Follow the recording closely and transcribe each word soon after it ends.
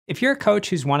If you're a coach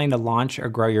who's wanting to launch or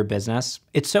grow your business,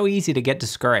 it's so easy to get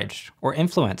discouraged or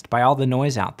influenced by all the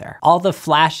noise out there. All the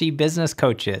flashy business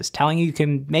coaches telling you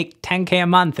can make 10K a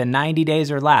month in 90 days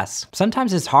or less.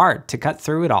 Sometimes it's hard to cut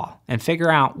through it all and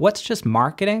figure out what's just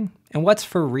marketing and what's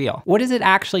for real. What does it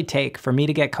actually take for me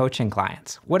to get coaching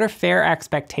clients? What are fair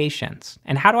expectations?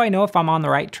 And how do I know if I'm on the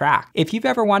right track? If you've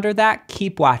ever wondered that,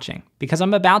 keep watching, because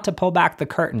I'm about to pull back the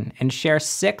curtain and share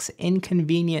 6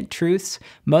 inconvenient truths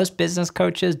most business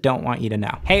coaches don't want you to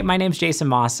know. Hey, my name's Jason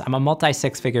Moss. I'm a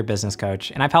multi-6-figure business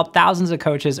coach, and I've helped thousands of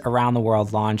coaches around the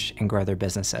world launch and grow their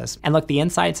businesses. And look, the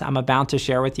insights I'm about to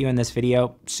share with you in this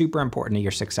video, super important to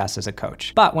your success as a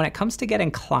coach. But when it comes to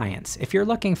getting clients, if you're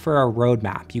looking for a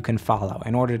roadmap you can follow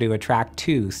in order to attract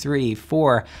 2, 3,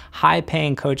 4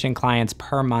 high-paying coaching clients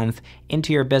per month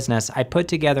into your business, I put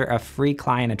together a free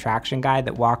client attraction guide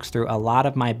that walks through a lot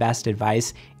of my best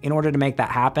advice in order to make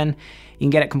that happen. You can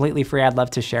get it completely free. I'd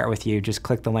love to share it with you. Just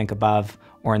click the link above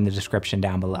or in the description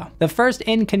down below. The first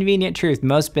inconvenient truth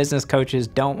most business coaches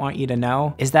don't want you to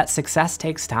know is that success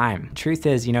takes time. Truth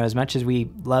is, as much as we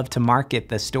love to market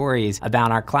the stories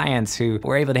about our clients who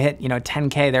were able to hit,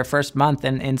 10K their first month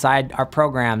inside our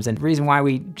programs, and the reason why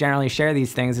we generally share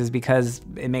these things is because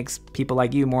it makes people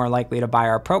like you more likely to buy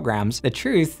our programs. The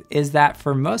truth is that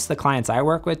for most of the clients I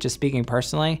work with, just speaking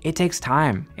personally, it takes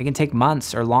time. It can take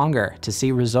months or longer to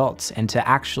see results and to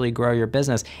actually grow your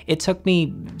business. It took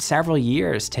me several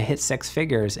years to hit 6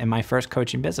 figures in my first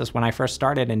coaching business when I first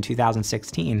started in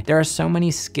 2016. There are so many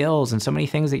skills and so many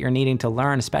things that you're needing to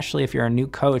learn, especially if you're a new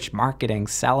coach: marketing,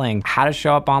 selling, how to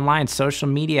show up online, social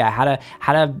media, how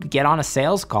to get on a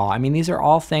sales call. I mean, these are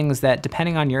all things that,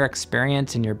 depending on your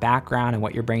experience and your background and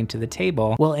what you're bringing to the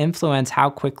table, will influence how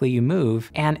quickly you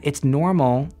move. And it's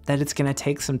normal that it's gonna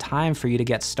take some time for you to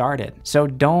get started. So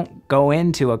don't go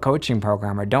into a coaching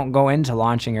program or don't go into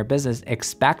launching your business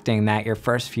expecting that your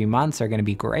first few months are gonna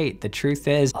be great. The truth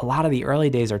is, a lot of the early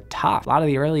days are tough. A lot of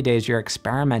the early days you're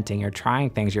experimenting, you're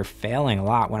trying things, you're failing a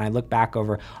lot. When I look back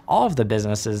over all of the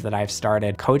businesses that I've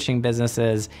started, coaching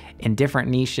businesses in different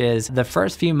niches, the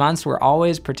first few months were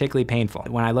always particularly painful.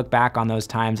 When I look back on those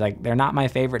times, they're not my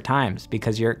favorite times,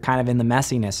 because you're kind of in the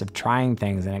messiness of trying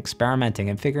things and experimenting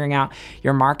and figuring out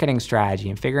your marketing strategy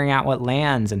and figuring out what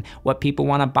lands and what people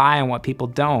want to buy and what people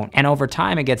don't. And over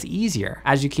time, it gets easier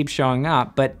as you keep showing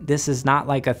up, but this is not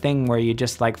like a thing where you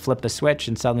just flip a switch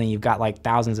and suddenly you've got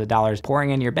thousands of dollars pouring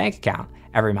in your bank account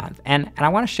every month. And I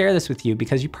want to share this with you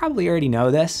because you probably already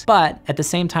know this, but at the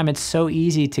same time, it's so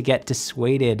easy to get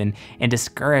dissuaded and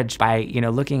discouraged by,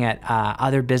 looking at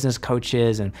other business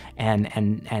coaches and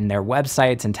their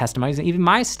websites and testimonies, and even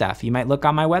my stuff. You might look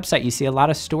on my website, you see a lot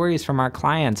of stories from our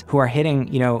clients who are hitting,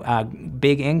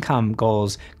 big income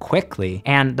goals quickly.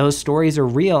 And those stories are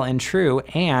real and true.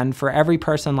 And for every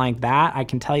person like that, I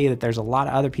can tell you that there's a lot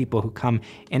of other people who come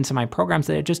into my programs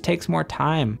that it just takes more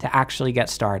time to actually get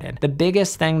started. The biggest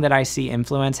thing that I see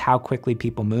influence how quickly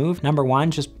people move, number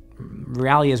one, just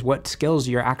reality is what skills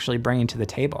you're actually bringing to the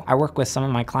table. I work with some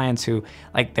of my clients who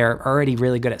they're already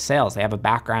really good at sales. They have a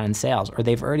background in sales, or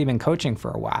they've already been coaching for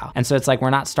a while. And so it's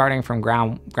we're not starting from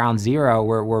ground zero.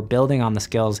 We're building on the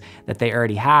skills that they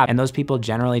already have. And those people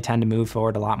generally tend to move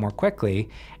forward a lot more quickly.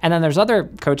 And then there's other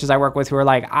coaches I work with who are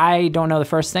I don't know the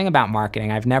first thing about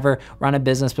marketing. I've never run a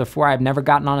business before. I've never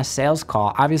gotten on a sales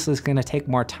call. Obviously, it's gonna take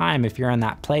more time if you're in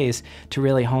that place to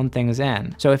really hone things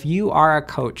in. So if you are a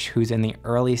coach who's in the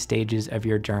early stages of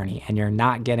your journey and you're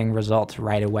not getting results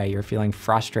right away, you're feeling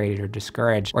frustrated or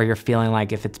discouraged, or you're feeling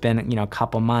if it's been a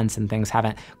couple months and things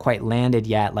haven't quite landed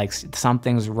yet,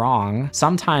 something's wrong,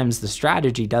 sometimes the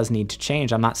strategy does need to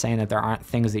change. I'm not saying that there aren't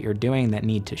things that you're doing that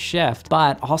need to shift,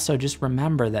 but also just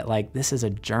remember that this is a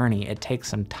journey. It takes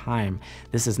some time.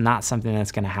 This is not something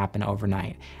that's going to happen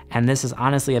overnight. And this is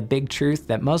honestly a big truth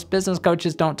that most business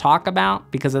coaches don't talk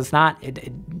about, because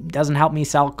it doesn't help me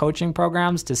sell coaching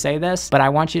programs to say this, but I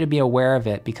want you to be aware of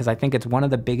it, because I think it's one of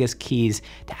the biggest keys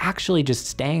to actually just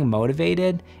staying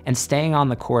motivated and staying on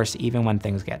the course even when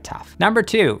things get tough. Number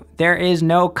 2, there is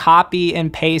no copy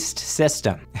and paste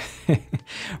system.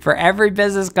 For every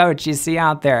business coach you see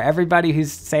out there, everybody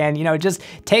who's saying, just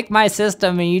take my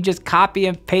system and you just copy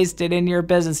and paste it in your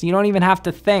business. You don't even have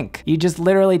to think. You just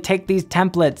literally take these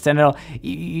templates and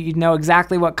you know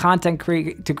exactly what content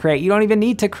to create. You don't even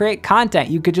need to create content.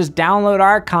 You could just download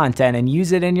our content and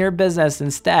use it in your business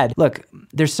instead. Look,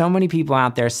 there's so many people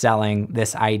out there selling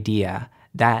this idea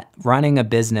that running a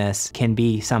business can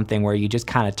be something where you just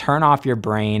kind of turn off your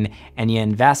brain and you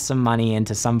invest some money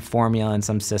into some formula and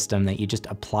some system that you just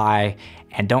apply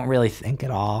and don't really think at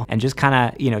all, and just kind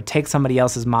of, take somebody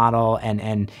else's model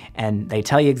and they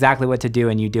tell you exactly what to do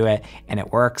and you do it and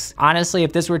it works. Honestly,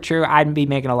 if this were true, I'd be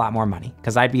making a lot more money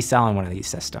because I'd be selling one of these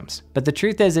systems. But the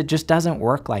truth is, it just doesn't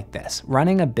work like this.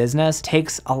 Running a business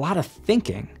takes a lot of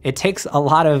thinking. It takes a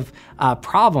lot of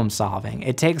problem solving.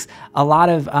 It takes a lot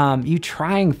of you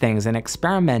trying things and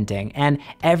experimenting, and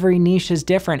every niche is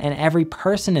different and every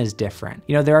person is different.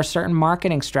 There are certain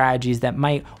marketing strategies that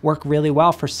might work really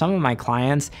well for some of my clients,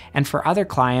 and for other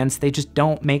clients, they just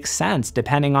don't make sense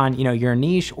depending on, your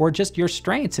niche or just your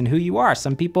strengths and who you are.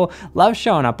 Some people love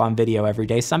showing up on video every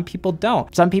day. Some people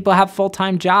don't. Some people have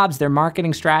full-time jobs. Their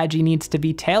marketing strategy needs to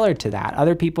be tailored to that.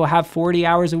 Other people have 40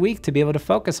 hours a week to be able to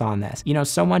focus on this.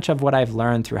 So much of what I've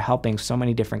learned through helping so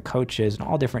many different coaches and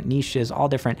all different niches, all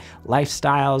different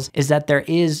lifestyles, is that there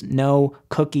is no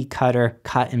cookie cutter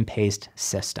cut and paste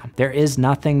system. There is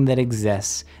nothing that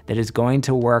exists that is going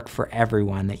to work for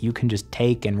everyone that you can just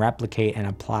take and replicate and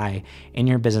apply in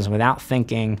your business without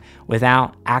thinking,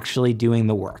 without actually doing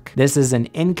the work. This is an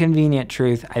inconvenient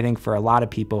truth, I think, for a lot of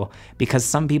people, because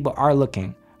some people are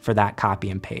looking for that copy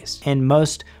and paste. In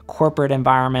most corporate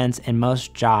environments, in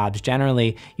most jobs,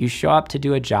 generally you show up to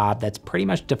do a job that's pretty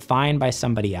much defined by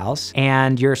somebody else,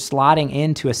 and you're slotting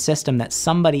into a system that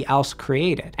somebody else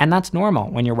created. And that's normal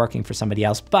when you're working for somebody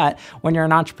else. But when you're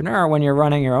an entrepreneur, when you're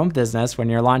running your own business, when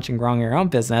you're launching, growing your own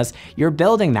business, you're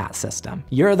building that system.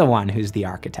 You're the one who's the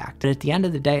architect. But at the end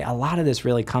of the day, a lot of this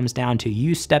really comes down to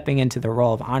you stepping into the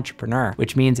role of entrepreneur,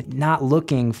 which means not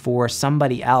looking for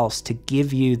somebody else to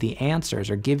give you the answers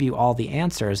or give you all the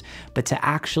answers, but to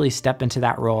actually step into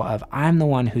that role of, I'm the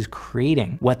one who's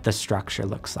creating what the structure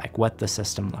looks like, what the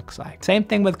system looks like. Same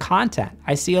thing with content.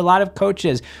 I see a lot of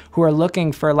coaches who are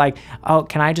looking for oh,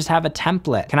 can I just have a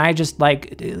template? Can I just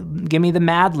give me the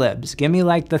Mad Libs? Give me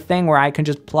the thing where I can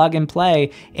just plug and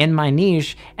play in my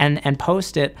niche and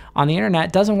post it on the internet.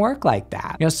 It doesn't work like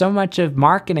that. So much of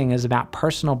marketing is about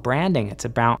personal branding. It's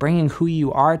about bringing who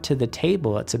you are to the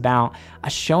table. It's about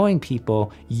showing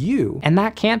people you, and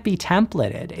that can't be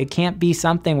templated. It can't be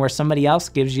something where somebody else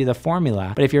gives you the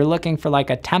formula. But if you're looking for a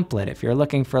template, if you're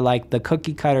looking for the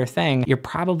cookie cutter thing, you're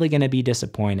probably going to be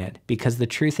disappointed, because the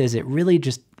truth is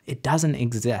it doesn't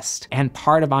exist. And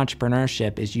part of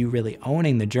entrepreneurship is you really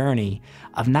owning the journey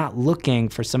of not looking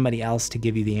for somebody else to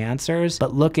give you the answers,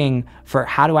 but looking for,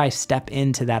 how do I step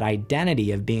into that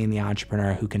identity of being the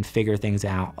entrepreneur who can figure things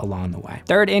out along the way.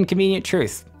 Third inconvenient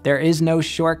truth: there is no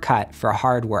shortcut for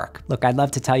hard work. Look, I'd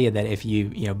love to tell you that if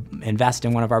you invest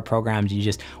in one of our programs, you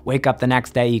just wake up the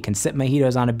next day, you can sip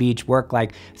mojitos on a beach, work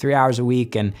 3 hours a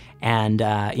week, and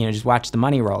just watch the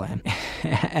money roll in.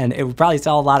 And it would probably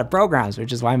sell a lot of programs,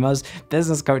 which is why most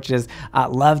business coaches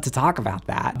love to talk about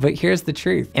that. But here's the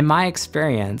truth. In my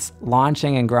experience,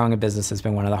 launching and growing a business has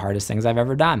been one of the hardest things I've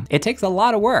ever done. It takes a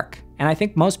lot of work. And I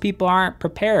think most people aren't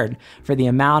prepared for the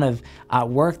amount of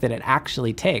work that it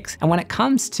actually takes. And when it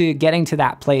comes to getting to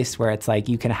that place where it's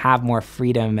you can have more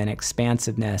freedom and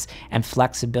expansiveness and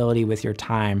flexibility with your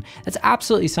time, that's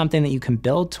absolutely something that you can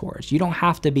build towards. You don't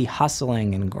have to be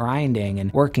hustling and grinding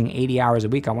and working 80 hours a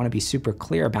week. I want to be super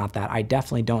clear about that. I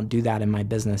definitely don't do that in my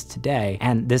business today.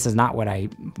 And this is not what I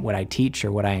teach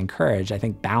or what I encourage. I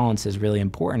think balance is really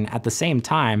important. At the same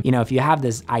time, if you have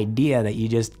this idea that you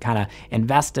just kind of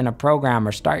invest in a program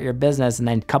or start your business, and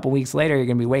then a couple weeks later, you're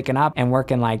gonna be waking up and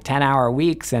working 10-hour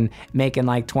weeks and making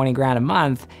 20 grand a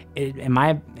month, in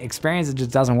my experience, it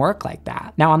just doesn't work like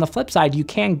that. Now, on the flip side, you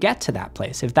can get to that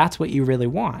place if that's what you really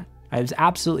want. It's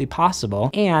absolutely possible,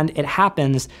 and it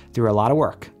happens through a lot of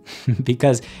work.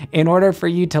 Because in order for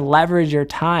you to leverage your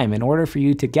time, in order for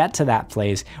you to get to that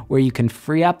place where you can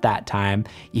free up that time,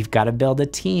 you've got to build a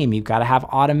team, you've got to have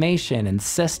automation and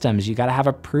systems, you got to have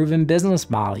a proven business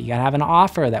model, you got to have an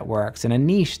offer that works and a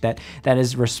niche that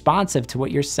is responsive to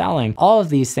what you're selling. All of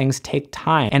these things take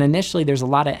time. And initially, there's a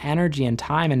lot of energy and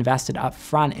time invested up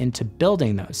front into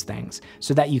building those things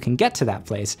so that you can get to that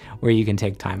place where you can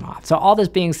take time off. So all this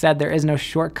being said, there is no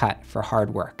shortcut for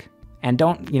hard work. And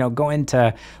don't, go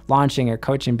into launching your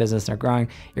coaching business or growing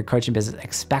your coaching business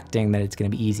expecting that it's going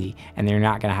to be easy and you're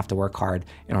not going to have to work hard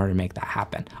in order to make that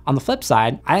happen. On the flip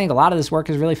side, I think a lot of this work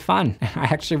is really fun. I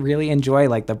actually really enjoy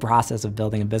the process of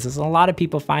building a business. And a lot of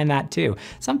people find that too.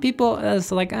 Some people,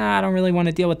 it's I don't really want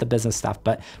to deal with the business stuff.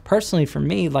 But personally for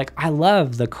me, I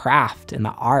love the craft and the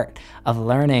art of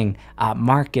learning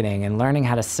marketing and learning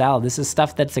how to sell. This is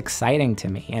stuff that's exciting to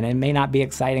me, and it may not be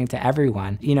exciting to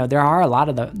everyone. There are a lot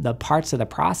of the parts of the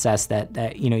process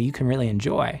that you can really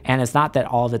enjoy. And it's not that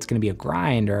all of it's going to be a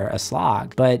grind or a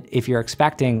slog, but if you're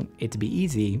expecting it to be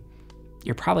easy,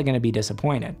 you're probably going to be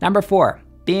disappointed. Number 4,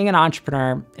 being an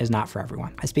entrepreneur is not for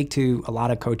everyone. I speak to a lot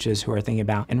of coaches who are thinking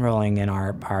about enrolling in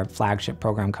our flagship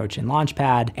program, Coaching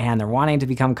Launchpad, and they're wanting to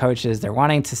become coaches. They're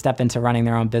wanting to step into running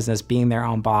their own business, being their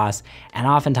own boss. And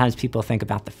oftentimes people think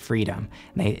about the freedom.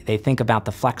 They think about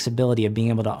the flexibility of being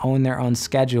able to own their own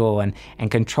schedule and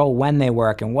control when they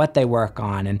work and what they work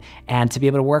on, and to be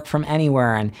able to work from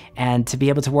anywhere and to be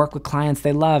able to work with clients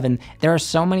they love. And there are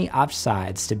so many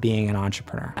upsides to being an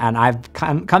entrepreneur. And I've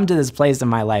come to this place in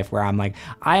my life where I'm like,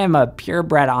 I am a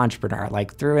purebred entrepreneur,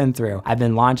 like through and through. I've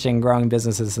been launching, growing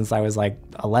businesses since I was like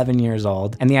 11 years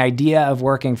old. And the idea of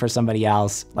working for somebody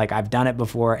else, like I've done it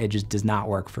before, it just does not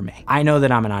work for me. I know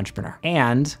that I'm an entrepreneur.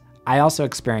 And I also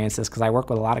experience this because I work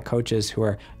with a lot of coaches who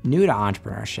are new to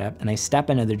entrepreneurship, and they step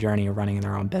into the journey of running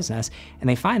their own business and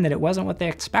they find that it wasn't what they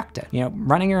expected.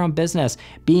 Running your own business,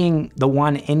 being the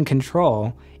one in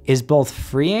control, is both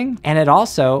freeing and it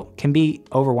also can be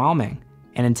overwhelming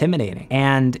and intimidating.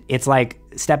 And it's like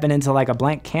stepping into like a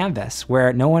blank canvas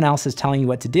where no one else is telling you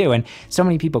what to do. And so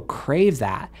many people crave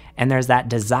that. And there's that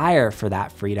desire for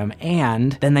that freedom.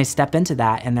 And then they step into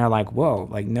that and they're like, whoa,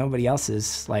 like nobody else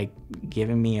is like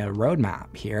giving me a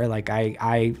roadmap here. Like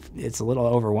it's a little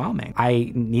overwhelming.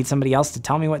 I need somebody else to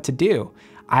tell me what to do.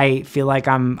 I feel like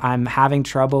I'm having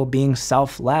trouble being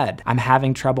self-led. I'm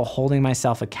having trouble holding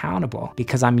myself accountable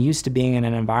because I'm used to being in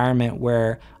an environment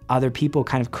where other people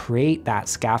kind of create that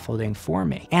scaffolding for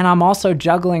me. And I'm also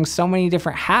juggling so many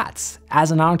different hats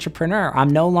as an entrepreneur.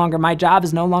 My job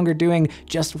is no longer doing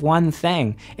just one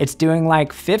thing. It's doing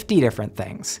like 50 different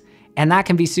things. And that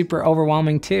can be super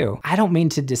overwhelming too. I don't mean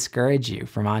to discourage you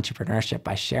from entrepreneurship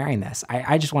by sharing this.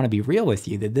 I just want to be real with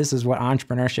you that this is what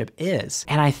entrepreneurship is.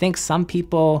 And I think some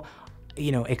people,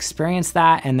 experience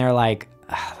that and they're like,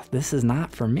 this is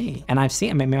not for me. And I've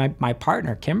seen, my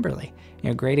partner, Kimberly,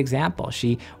 great example.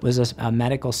 She was a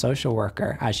medical social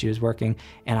worker as she was working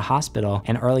in a hospital.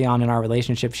 And early on in our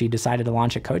relationship, she decided to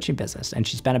launch a coaching business. And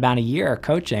she spent about a year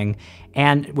coaching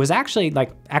and was actually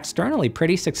like externally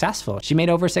pretty successful. She made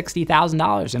over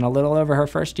 $60,000 in a little over her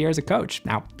first year as a coach.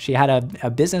 Now, she had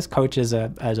a business coach as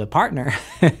a partner,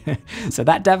 so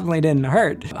that definitely didn't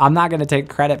hurt. I'm not gonna take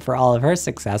credit for all of her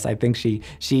success. I think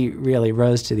she really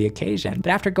rose to the occasion. But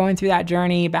after going through that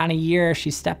journey, about a year, she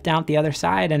stepped out the other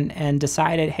side and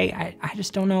decided, hey, I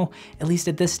just don't know, at least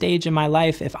at this stage in my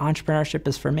life, if entrepreneurship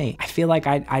is for me. I feel like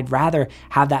I'd rather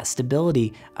have that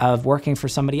stability of working for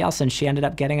somebody else. And she ended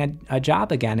up getting a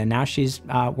job again. And now she's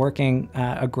working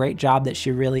a great job that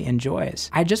she really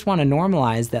enjoys. I just want to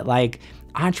normalize that, like,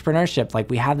 entrepreneurship, like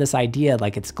we have this idea,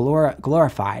 like it's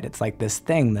glorified. It's like this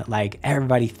thing that like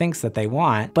everybody thinks that they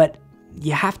want, but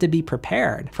you have to be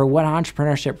prepared for what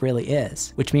entrepreneurship really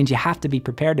is, which means you have to be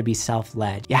prepared to be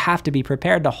self-led. You have to be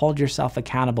prepared to hold yourself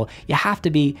accountable. You have to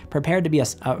be prepared to be a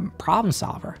problem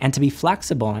solver and to be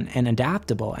flexible and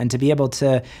adaptable and to be able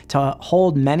to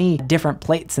hold many different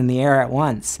plates in the air at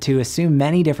once, to assume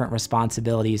many different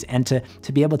responsibilities and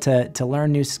to be able to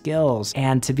learn new skills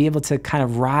and to be able to kind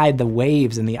of ride the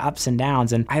waves and the ups and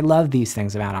downs. And I love these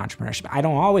things about entrepreneurship. I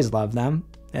don't always love them.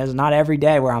 There's not every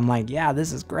day where I'm like, yeah,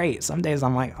 this is great. Some days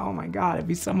I'm like, oh my God, it'd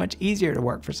be so much easier to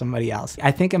work for somebody else.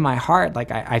 I think in my heart,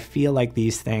 like I feel like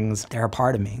these things, they're a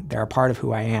part of me. They're a part of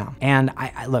who I am. And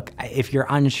I look, if you're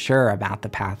unsure about the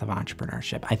path of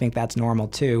entrepreneurship, I think that's normal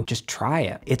too. Just try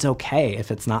it. It's okay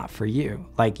if it's not for you.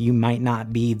 Like you might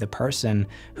not be the person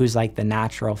who's like the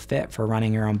natural fit for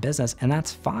running your own business, and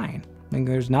that's fine. I mean,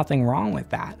 there's nothing wrong with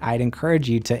that. I'd encourage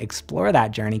you to explore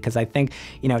that journey because I think,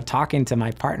 talking to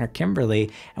my partner,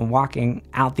 Kimberly, and walking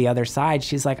out the other side,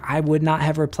 she's like, I would not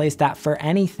have replaced that for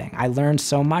anything. I learned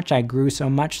so much. I grew so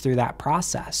much through that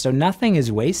process. So nothing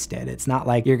is wasted. It's not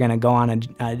like you're going to go on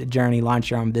a journey,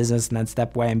 launch your own business, and then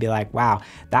step away and be like, wow,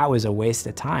 that was a waste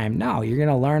of time. No, you're going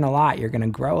to learn a lot. You're going to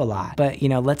grow a lot. But,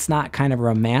 let's not kind of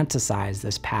romanticize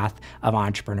this path of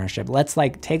entrepreneurship. Let's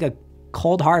take a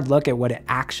cold hard look at what it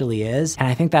actually is. And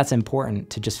I think that's important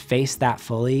to just face that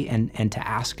fully and to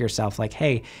ask yourself like,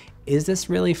 hey, is this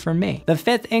really for me? The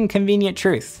fifth inconvenient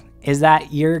truth is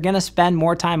that you're gonna spend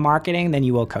more time marketing than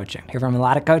you will coaching. I hear from a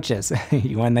lot of coaches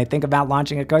when they think about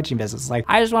launching a coaching business, like,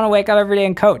 I just wanna wake up every day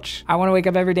and coach. I wanna wake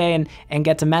up every day and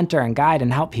get to mentor and guide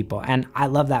and help people. And I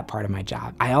love that part of my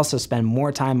job. I also spend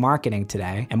more time marketing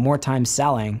today and more time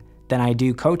selling than I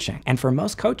do coaching. And for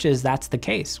most coaches, that's the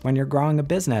case. When you're growing a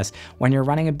business, when you're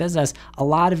running a business, a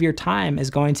lot of your time is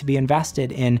going to be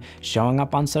invested in showing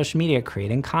up on social media,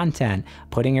 creating content,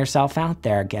 putting yourself out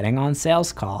there, getting on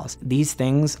sales calls. These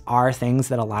things are things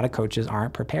that a lot of coaches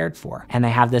aren't prepared for. And they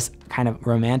have this kind of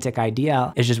romantic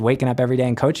idea is just waking up every day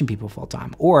and coaching people full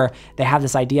time. Or they have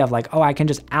this idea of like, oh, I can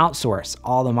just outsource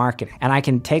all the marketing and I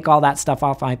can take all that stuff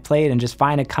off my plate and just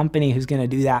find a company who's gonna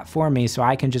do that for me so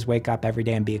I can just wake up every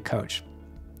day and be a coach.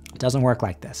 It doesn't work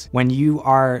like this. When you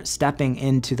are stepping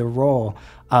into the role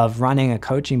of running a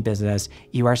coaching business,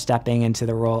 you are stepping into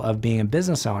the role of being a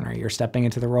business owner. You're stepping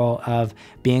into the role of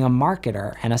being a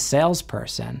marketer and a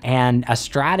salesperson and a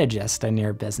strategist in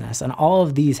your business. And all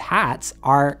of these hats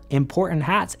are important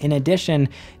hats in addition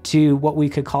to what we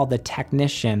could call the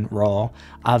technician role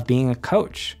of being a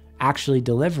coach, actually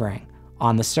delivering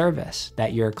on the service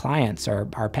that your clients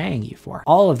are paying you for.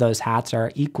 All of those hats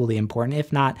are equally important,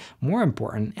 if not more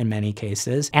important in many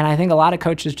cases. And I think a lot of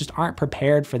coaches just aren't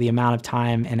prepared for the amount of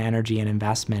time and energy and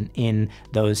investment in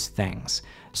those things.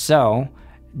 So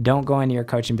don't go into your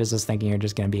coaching business thinking you're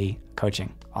just gonna be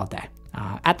coaching all day.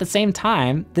 At the same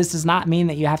time, this does not mean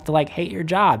that you have to like hate your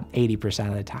job 80%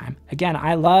 of the time. Again,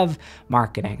 I love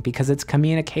marketing because it's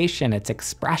communication, it's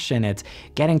expression, it's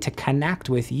getting to connect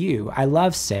with you. I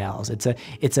love sales.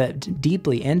 It's a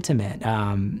deeply intimate,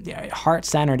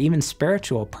 heart-centered, even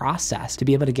spiritual process to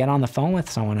be able to get on the phone with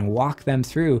someone and walk them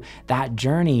through that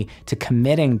journey to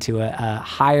committing to a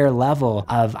higher level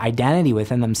of identity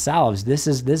within themselves. This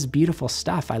is beautiful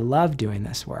stuff. I love doing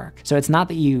this work. So it's not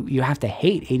that you have to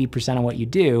hate 80% of what you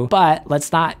do, but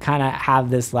let's not kind of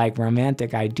have this like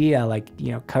romantic idea like,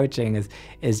 you know, coaching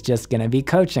is just gonna be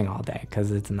coaching all day, because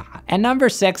it's not. And number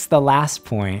 6, the last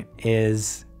point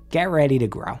is get ready to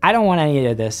grow. I don't want any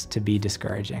of this to be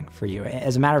discouraging for you.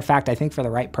 As a matter of fact, I think for the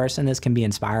right person, this can be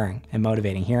inspiring and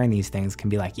motivating. Hearing these things can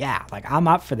be like, yeah, like I'm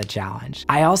up for the challenge.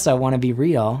 I also want to be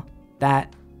real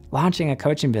that launching a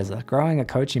coaching business, growing a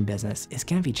coaching business is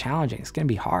gonna be challenging. It's gonna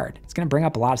be hard. It's gonna bring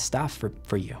up a lot of stuff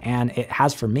for you. And it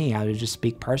has for me. I would just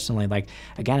speak personally. Like,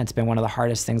 again, it's been one of the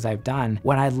hardest things I've done.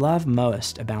 What I love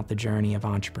most about the journey of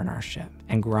entrepreneurship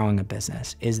and growing a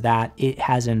business is that it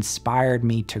has inspired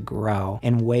me to grow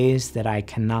in ways that I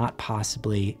cannot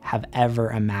possibly have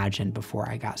ever imagined before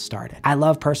I got started. I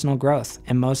love personal growth,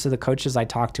 and most of the coaches I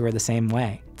talk to are the same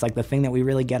way. It's like the thing that we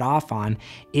really get off on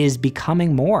is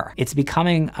becoming more. It's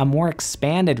becoming a more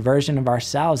expanded version of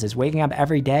ourselves, is waking up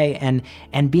every day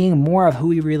and being more of who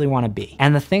we really want to be.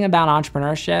 And the thing about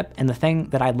entrepreneurship, and the thing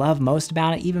that I love most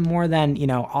about it, even more than, you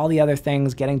know, all the other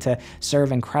things, getting to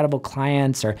serve incredible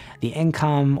clients or the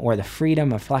income or the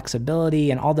freedom of flexibility,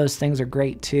 and all those things are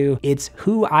great too. It's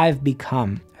who I've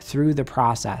become through the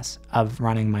process of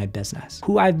running my business,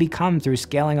 who I've become through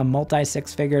scaling a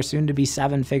multi-6-figure, soon to be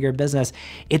 7-figure business.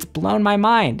 It's blown my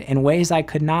mind in ways I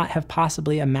could not have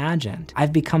possibly imagined.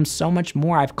 I've become so much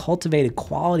more. I've cultivated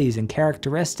qualities and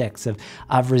characteristics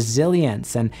of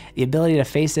resilience and the ability to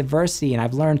face adversity. And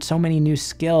I've learned so many new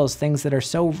skills, things that are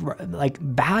so like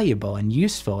valuable and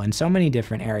useful in so many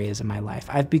different areas of my life.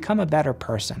 I've become a better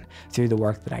person through the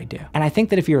work that I do. And I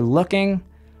think that if you're looking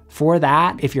for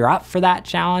that, if you're up for that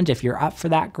challenge, if you're up for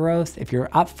that growth, if you're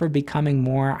up for becoming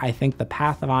more, I think the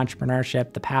path of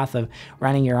entrepreneurship, the path of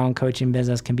running your own coaching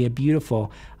business can be a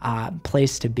beautiful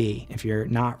place to be. If you're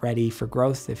not ready for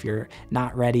growth, if you're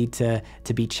not ready to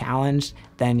be challenged,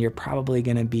 then you're probably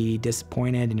gonna be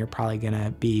disappointed, and you're probably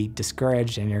gonna be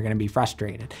discouraged, and you're gonna be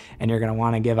frustrated, and you're gonna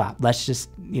wanna give up. Let's just,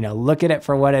 you know, look at it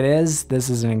for what it is. This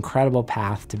is an incredible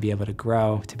path to be able to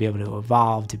grow, to be able to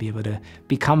evolve, to be able to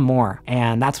become more.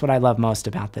 And that's what I love most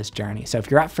about this journey. So if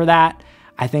you're up for that,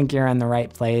 I think you're in the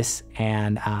right place,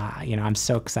 and you know, I'm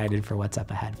so excited for what's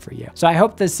up ahead for you. So I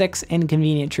hope the 6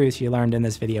 inconvenient truths you learned in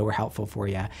this video were helpful for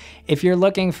you. If you're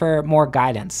looking for more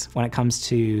guidance when it comes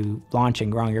to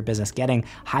launching, growing your business, getting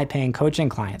high-paying coaching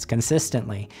clients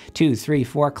consistently, 2, 3,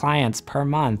 4 clients per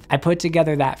month, I put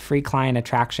together that free client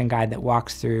attraction guide that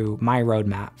walks through my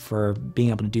roadmap for being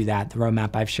able to do that, the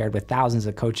roadmap I've shared with thousands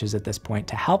of coaches at this point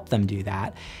to help them do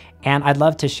that. And I'd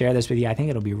love to share this with you. I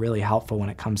think it'll be really helpful when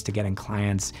it comes to getting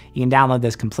clients. You can download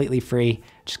this completely free.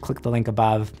 Just click the link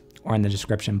above or in the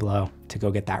description below to go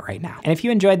get that right now. And if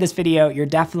you enjoyed this video, you're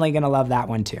definitely gonna love that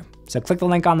one too. So click the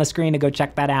link on the screen to go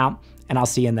check that out, and I'll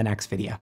see you in the next video.